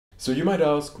So you might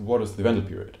ask, what is the Vendel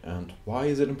period and why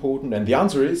is it important? And the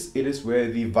answer is, it is where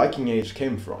the Viking Age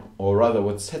came from, or rather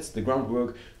what sets the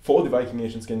groundwork for the Viking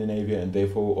Age in Scandinavia, and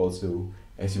therefore also,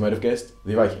 as you might have guessed,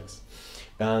 the Vikings.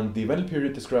 And the Vendel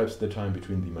period describes the time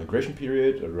between the migration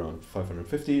period around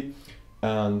 550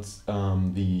 and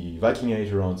the Viking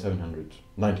Age around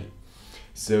 790.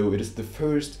 So it is the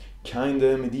first kind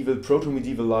of medieval,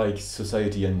 proto-medieval-like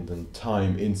society and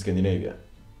time in Scandinavia.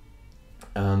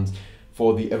 And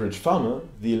for the average farmer,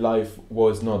 the life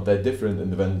was not that different in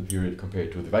the Vendel period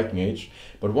compared to the Viking Age,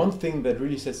 but one thing that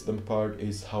really sets them apart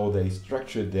is how they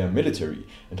structured their military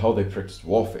and how they practiced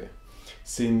warfare.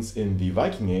 Since in the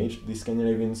Viking Age, the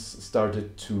Scandinavians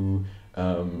started to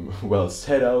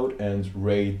set out and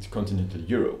raid continental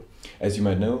Europe. As you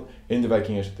might know, in the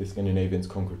Viking Age, the Scandinavians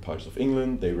conquered parts of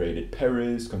England, they raided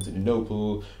Paris,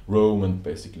 Constantinople, Rome, and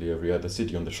basically every other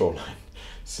city on the shoreline.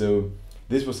 So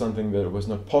this was something that was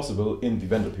not possible in the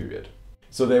Vendel period.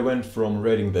 So they went from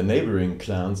raiding the neighboring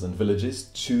clans and villages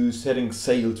to setting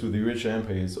sail to the richer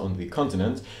empires on the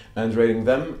continent and raiding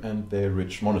them and their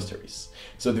rich monasteries.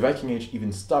 So the Viking Age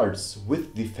even starts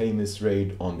with the famous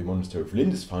raid on the monastery of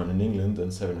Lindisfarne in England in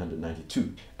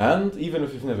 792. And even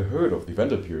if you've never heard of the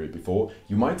Vendel period before,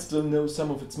 you might still know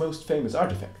some of its most famous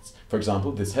artifacts. For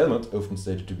example, this helmet, often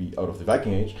stated to be out of the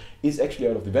Viking Age, is actually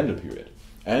out of the Vendel period.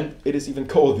 And it is even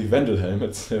called the Vendel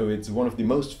helmet, so it's one of the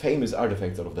most famous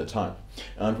artifacts out of that time.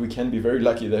 And we can be very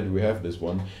lucky that we have this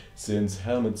one, since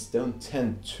helmets don't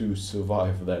tend to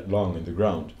survive that long in the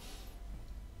ground.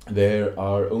 There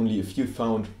are only a few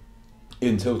found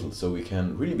in total, so we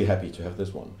can really be happy to have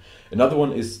this one. Another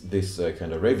one is this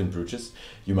kind of raven brooches,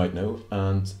 you might know,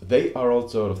 and they are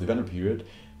also out of the Vendel period.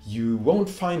 You won't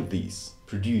find these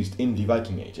produced in the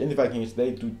Viking Age. In the Viking Age,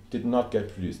 they did not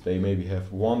get produced. They maybe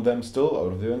have worn them still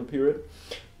out of the Vendel period.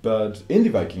 But in the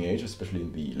Viking Age, especially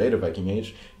in the later Viking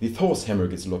Age, the Thor's hammer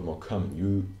gets a lot more common.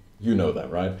 You know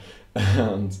that, right?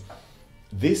 And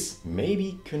this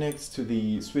maybe connects to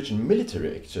the switch in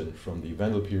military action from the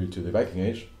Vendel period to the Viking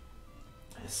Age,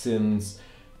 since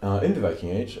in the Viking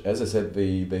Age, as I said,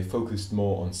 they focused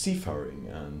more on seafaring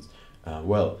and,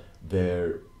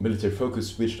 their military focus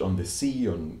switched on the sea,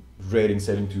 on raiding,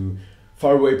 sailing to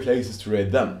faraway places to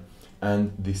raid them.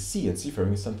 And the sea and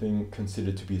seafaring is something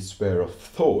considered to be a spare of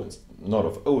Thor, not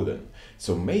of Odin.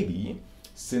 So maybe,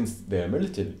 since their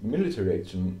military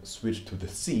action switched to the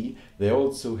sea, they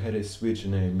also had a switch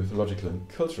in a mythological and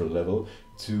cultural level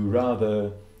to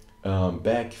rather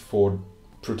beg for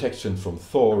protection from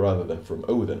Thor rather than from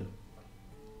Odin.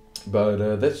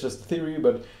 But that's just a theory,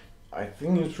 but I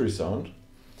think it's pretty sound.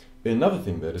 Another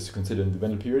thing that is considered in the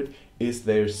Vendel period is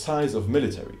their size of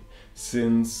military,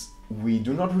 since we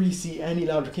do not really see any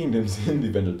large kingdoms in the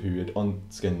Vendel period on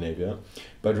Scandinavia,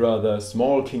 but rather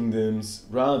small kingdoms,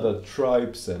 rather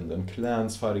tribes and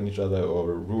clans fighting each other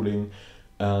or ruling,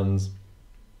 and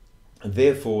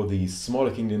therefore these smaller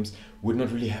kingdoms would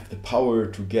not really have the power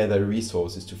to gather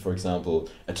resources to, for example,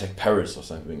 attack Paris or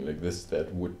something like this.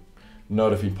 That would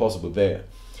not have been possible there.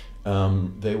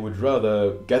 They would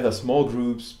rather gather small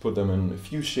groups, put them in a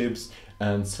few ships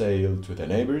and sail to their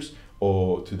neighbors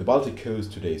or to the Baltic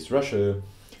coast, today's Russia,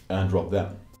 and rob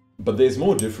them. But there's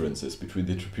more differences between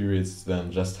the two periods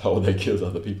than just how they killed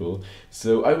other people,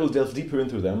 so I will delve deeper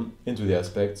into them, into the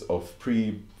aspects of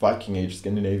pre-Viking Age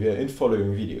Scandinavia in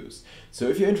following videos. So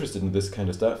if you're interested in this kind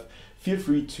of stuff, feel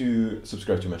free to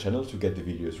subscribe to my channel to get the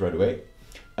videos right away.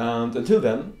 And until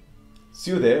then,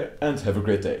 see you there and have a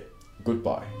great day.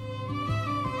 Goodbye.